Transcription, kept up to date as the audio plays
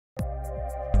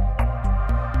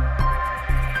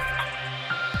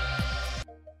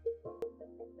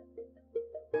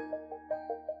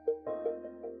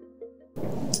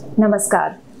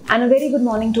Namaskar and a very good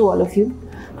morning to all of you.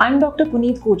 I'm Dr.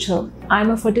 Puneet Kochhar. I'm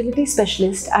a fertility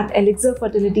specialist at Elixir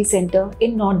Fertility Center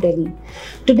in North Delhi.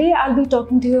 Today I'll be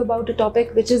talking to you about a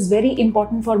topic which is very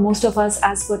important for most of us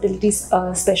as fertility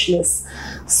specialists.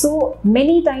 So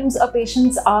many times our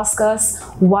patients ask us,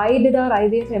 why did our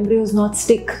IVF embryos not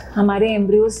stick? हमारे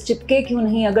embryos चिपके क्यों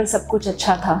नहीं अगर सब कुछ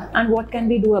अच्छा था? And what can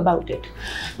we do about it?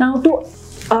 Now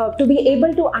to be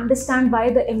able to understand why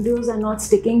the embryos are not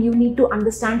sticking, you need to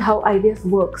understand how IVF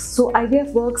works. So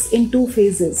IVF works in two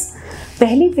phases.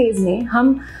 पहली phase में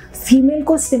हम female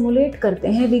को stimulate करते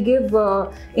हैं. We give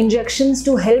injections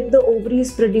to help the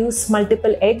ovaries produce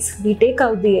multiple eggs. We take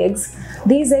out the eggs.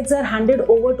 These eggs are handed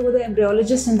over to the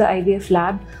embryologist in the IVF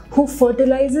lab, who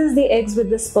fertilizes the eggs with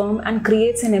the sperm and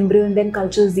creates an embryo and then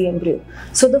cultures the embryo.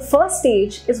 So the first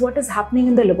stage is what is happening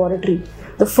in the laboratory.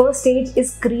 The first stage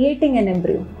is creating an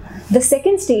embryo. The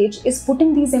second stage is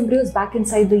putting these embryos back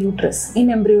inside the uterus.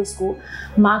 In embryos को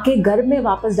माँ के गर्भ में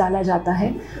वापस डाला जाता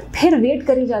है, फिर वेट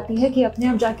करी जाती है कि अपने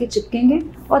आप जाके चिपकेंगे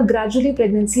और gradually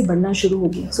pregnancy बढ़ना शुरू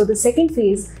होगी. So the second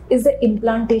phase is the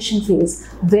implantation phase,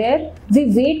 where we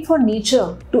wait for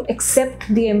nature to accept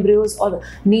the embryos or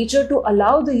nature to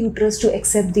allow the uterus to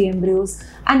accept the embryos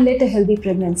and let a healthy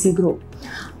pregnancy grow.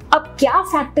 अब क्या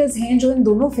factors हैं जो इन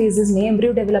दोनों phases में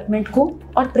embryo development को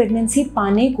और pregnancy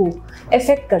पाने को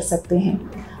इफेक्ट कर सकते हैं?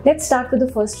 Let's start with the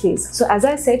first phase. So as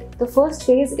I said, the first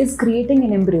phase is creating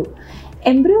an embryo.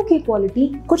 Embryo की क्वालिटी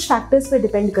कुछ फैक्टर्स पे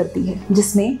डिपेंड करती है,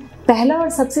 जिसमें पहला और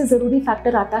सबसे ज़रूरी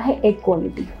फैक्टर आता है एग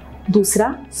क्वालिटी,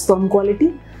 दूसरा स्पर्म क्वालिटी,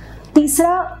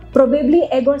 तीसरा प्रोबेबली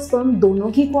एग और स्पर्म दोनों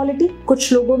की क्वालिटी,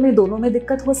 कुछ लोगों में दोनों में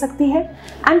दिक्कत हो सकती है,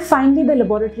 and finally the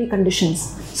laboratory conditions.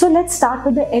 So let's start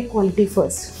with the egg quality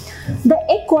first. The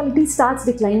egg quality starts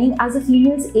declining as a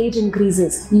female's age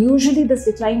increases. Usually this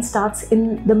decline starts in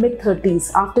the mid-30s.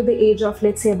 After the age of,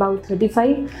 let's say, about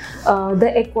 35,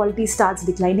 the egg quality starts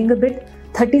declining a bit.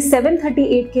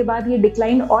 37-38 के बाद ये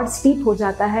decline और steep हो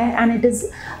जाता है, and it is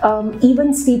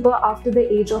even steeper after the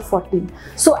age of 40.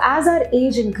 So as our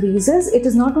age increases, it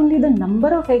is not only the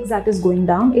number of eggs that is going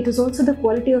down, it is also the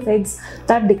quality of eggs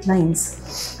that declines.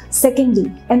 Secondly,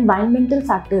 environmental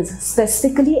factors,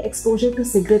 specifically exposure to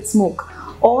cigarette smoke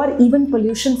or even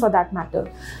pollution for that matter.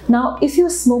 Now, if you're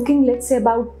smoking, let's say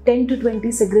about 10 to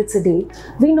 20 cigarettes a day,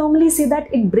 we normally say that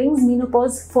it brings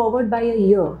menopause forward by a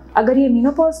year. अगर ये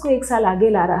menopause को एक साल आगे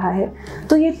ला रहा है,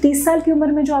 तो ये 30 साल की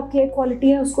उम्र में जो आपकी एक क्वालिटी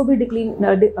है उसको भी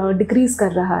डिक्रीज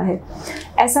कर रहा है.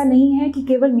 ऐसा नहीं है कि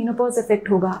केवल menopause इफेक्ट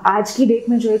होगा. आज की डेट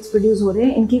में जो एग्स प्रोड्यूस हो रहे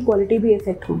हैं, इनकी क्वालिटी भी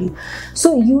इफेक्ट होगी.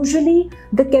 So usually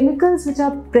the chemicals which are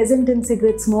present in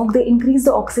cigarette smoke, they increase the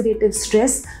oxidative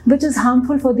stress which is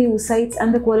harmful for the oocytes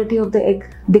and the quality of the egg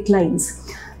declines.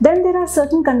 Then there are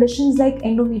certain conditions like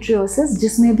endometriosis,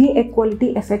 जिसमें भी egg quality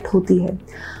effect होती है.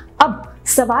 अब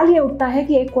सवाल ये उठता है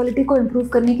कि egg quality को improve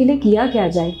करने के लिए किया क्या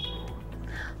जाए?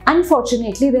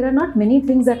 Unfortunately, there are not many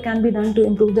things that can be done to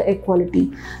improve the egg quality.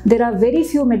 There are very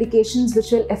few medications which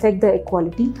will affect the egg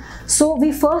quality. So we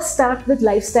first start with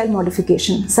lifestyle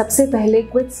modification. सबसे पहले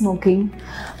quit smoking,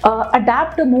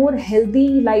 adapt a more healthy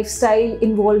lifestyle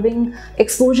involving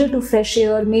exposure to fresh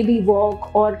air, maybe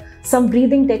walk or some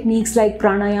breathing techniques like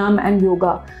pranayam and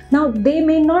yoga. Now, they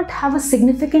may not have a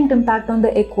significant impact on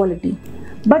the egg quality,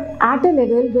 but at a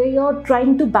level where you're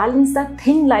trying to balance that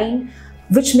thin line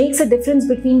which makes a difference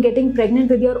between getting pregnant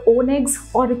with your own eggs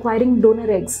or requiring donor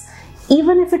eggs.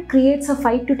 Even if it creates a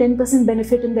 5 to 10%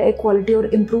 benefit in the egg quality or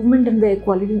improvement in the egg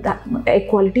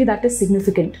quality, that is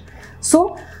significant. So,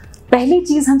 पहली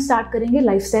चीज़ हम start करेंगे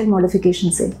lifestyle modification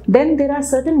से. Then there are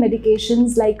certain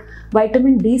medications like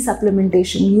vitamin D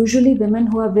supplementation. Usually women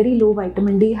who have very low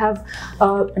vitamin D have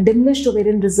diminished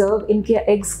ovarian reserve. इनके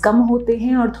eggs कम होते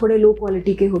हैं और थोड़े low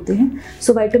quality के होते हैं.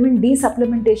 So vitamin D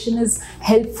supplementation is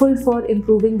helpful for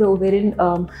improving the ovarian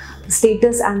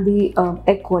status and the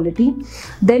egg quality.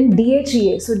 Then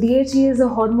DHEA. So DHEA is a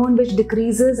hormone which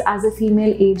decreases as a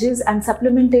female ages, and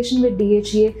supplementation with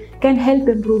DHEA can help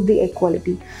improve the egg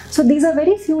quality. So these are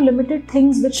very few limited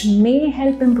things which may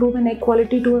help improve an egg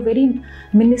quality to a very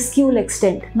minuscule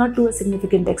extent, not to a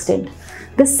significant extent.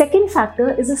 The second factor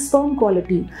is the sperm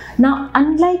quality. Now,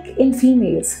 unlike in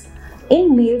females,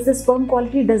 in males the sperm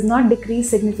quality does not decrease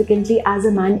significantly as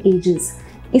a man ages.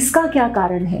 इसका क्या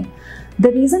कारण है?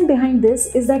 The reason behind this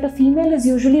is that a female is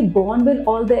usually born with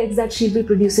all the eggs that she'll be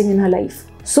producing in her life.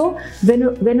 So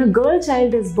when a girl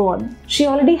child is born, she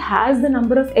already has the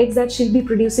number of eggs that she'll be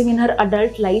producing in her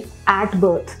adult life at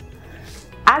birth.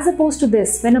 As opposed to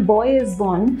this, when a boy is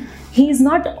born, he is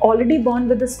not already born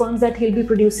with the sperms that he'll be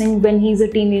producing when he's a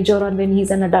teenager or when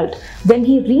he's an adult. When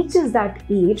he reaches that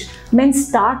age, men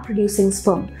start producing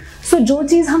sperm. So जो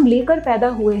चीज़ हम लेकर पैदा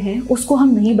हुए हैं उसको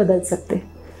हम नहीं बदल सकते,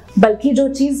 बल्कि जो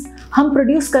चीज़ हम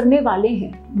प्रोड्यूस करने वाले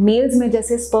हैं, मेल्स में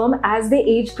जैसे sperm as they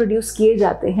as produce किए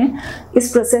जाते हैं,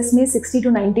 इस प्रोसेस में 60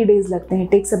 to 90 डेज लगते हैं,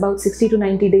 takes about 60 to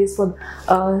 90 days for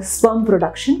sperm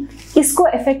production. इसको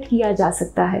अफेक्ट किया जा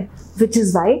सकता है, which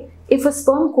is why if a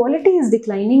sperm quality is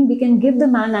declining, we can give the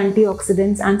man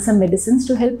antioxidants and some medicines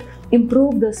to help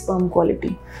improve the sperm quality.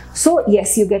 So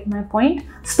yes, you get my point.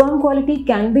 Sperm quality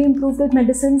can be improved with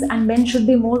medicines, and men should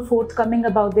be more forthcoming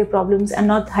about their problems and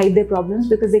not hide their problems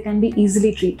because they can be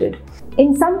easily treated.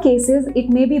 In some cases, it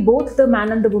may be both the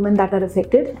man and the woman that are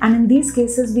affected, and in these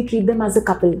cases, we treat them as a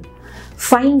couple.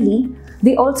 Finally,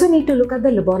 we also need to look at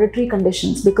the laboratory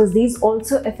conditions because these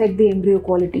also affect the embryo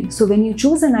quality. So when you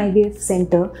choose an IVF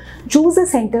center, choose a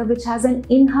center which has an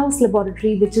in-house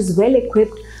laboratory which is well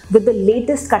equipped with the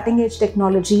latest cutting-edge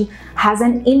technology, has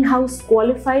an in-house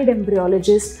qualified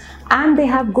embryologist, and they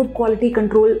have good quality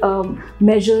control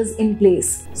measures in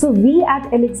place. So we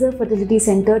at Elixir Fertility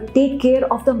Center take care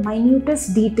of the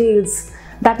minutest details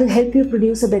that will help you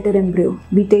produce a better embryo.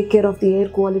 We take care of the air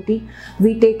quality,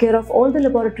 we take care of all the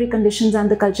laboratory conditions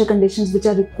and the culture conditions which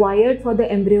are required for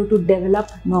the embryo to develop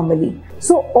normally.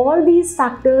 So all these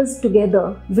factors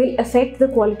together will affect the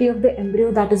quality of the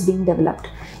embryo that is being developed.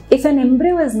 If an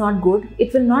embryo is not good,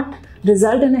 it will not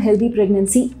result in a healthy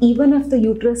pregnancy even if the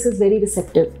uterus is very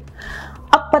receptive.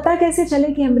 अब पता कैसे चले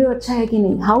कि embryo अच्छा है कि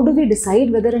नहीं? How do we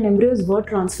decide whether an embryo is worth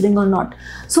transferring or not?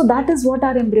 So that is what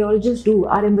our embryologists do.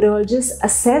 Our embryologists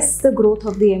assess the growth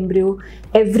of the embryo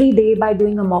every day by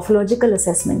doing a morphological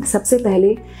assessment. सबसे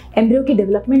पहले embryo की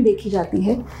development देखी जाती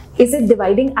है. Is it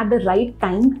dividing at the right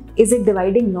time? Is it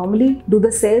dividing normally? Do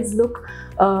the cells look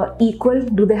equal?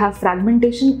 Do they have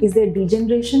fragmentation? Is there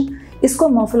degeneration? इसको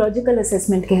morphological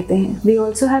assessment कहते हैं. We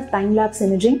also have time-lapse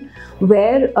imaging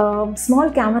where small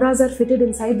cameras are fitted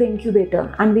inside the incubator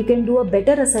and we can do a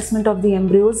better assessment of the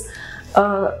embryos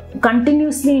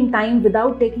continuously in time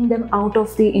without taking them out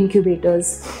of the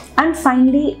incubators. And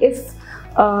finally, if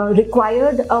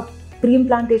required, a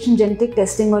pre-implantation genetic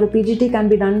testing or a PGT can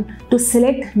be done to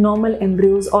select normal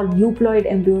embryos or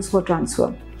euploid embryos for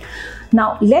transfer.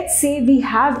 Now let's say we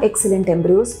have excellent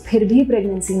embryos, फिर भी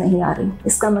pregnancy नहीं आ रही,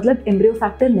 इसका मतलब embryo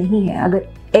factor नहीं है. अगर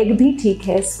egg भी ठीक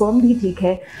है, sperm भी ठीक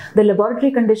है, the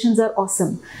laboratory conditions are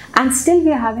awesome, and still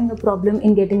we are having a problem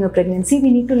in getting a pregnancy,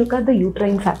 we need to look at the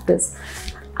uterine factors.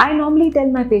 I normally tell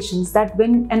my patients that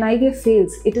when an IVF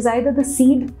fails, it is either the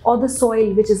seed or the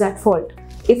soil which is at fault.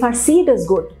 If our seed is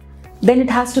good, then it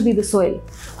has to be the soil.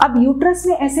 अब uterus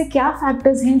में ऐसे क्या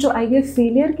factors हैं जो IVF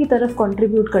failure की तरफ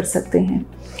contribute कर सकते हैं?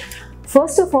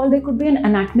 First of all, there could be an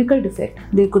anatomical defect.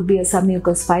 There could be a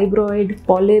submucous fibroid,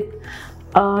 polyp.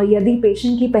 यदि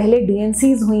पेशेंट की पहले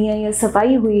DNCs हुई हैं या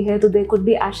सफाई हुई है तो there could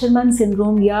be Asherman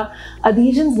syndrome या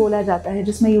adhesions बोला जाता है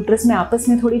जिसमें यूट्रस में आपस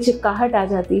में थोड़ी चिपकाहट आ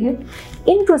जाती है.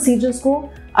 इन प्रोसीजर्स को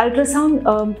अल्ट्रासाउंड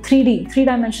 3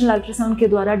 डायमेंशनल अल्ट्रासाउंड के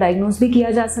द्वारा डायग्नोज भी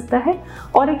किया जा सकता है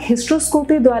और एक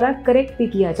हिस्ट्रोस्कोपी द्वारा करेक्ट भी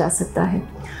किया जा सकता है.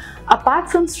 Apart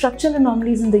from structural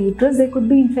anomalies in the uterus, there could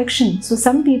be infection. So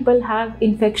some people have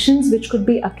infections which could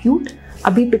be acute.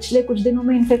 अभी पिछले कुछ दिनों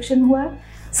में infection हुआ है.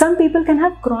 Some people can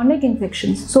have chronic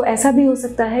infections. So ऐसा भी हो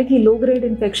सकता है कि low grade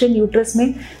infection uterus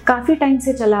में काफ़ी टाइम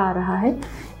से चला आ रहा है.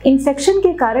 इन्फेक्शन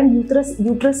के कारण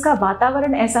यूट्रस का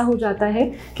वातावरण ऐसा हो जाता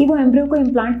है कि वो एम्ब्रियो को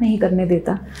इम्प्लांट नहीं करने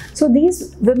देता. So these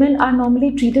women are normally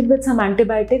treated with some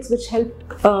antibiotics which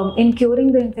help in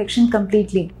curing the infection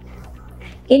completely.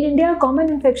 In India, common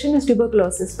infection is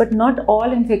tuberculosis, but not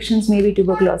all infections may be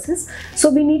tuberculosis. So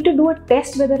we need to do a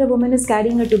test whether a woman is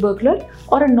carrying a tubercular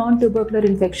or a non-tubercular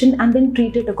infection and then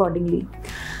treat it accordingly.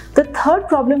 The third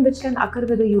problem which can occur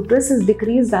with the uterus is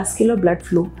decreased vascular blood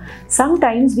flow.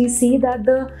 Sometimes we see that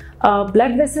the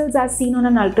blood vessels as seen on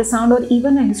an ultrasound or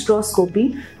even a hysteroscopy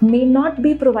may not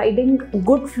be providing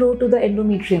good flow to the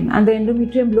endometrium and the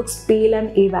endometrium looks pale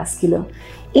and avascular.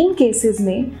 In cases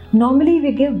में normally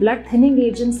we give blood thinning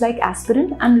agents like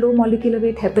aspirin and low molecular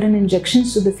weight heparin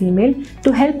injections to the female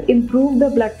to help improve the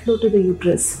blood flow to the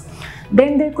uterus.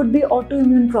 Then there could be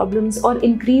autoimmune problems or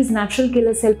increased natural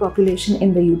killer cell population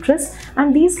in the uterus,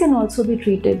 and these can also be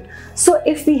treated. So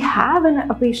if we have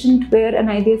a patient where an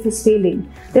IVF is failing,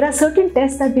 there are certain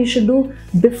tests that we should do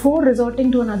before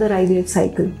resorting to another IVF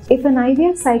cycle. If an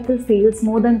IVF cycle fails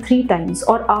more than 3 times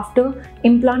or after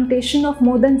implantation of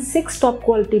more than 6 top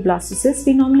quality blastocysts,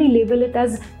 we normally label it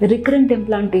as recurrent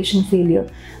implantation failure.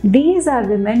 These are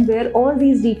women where all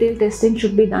these detailed testing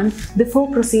should be done before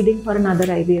proceeding for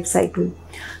another IVF cycle. cycle.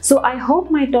 So I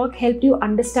hope my talk helped you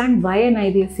understand why an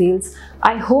IVF fails.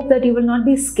 I hope that you will not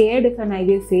be scared if an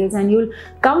IVF fails and you'll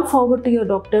come forward to your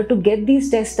doctor to get these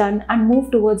tests done and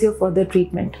move towards your further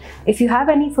treatment. If you have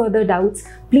any further doubts,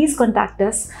 please contact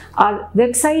us. Our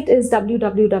website is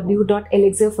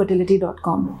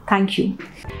www.elixirfertility.com. Thank you.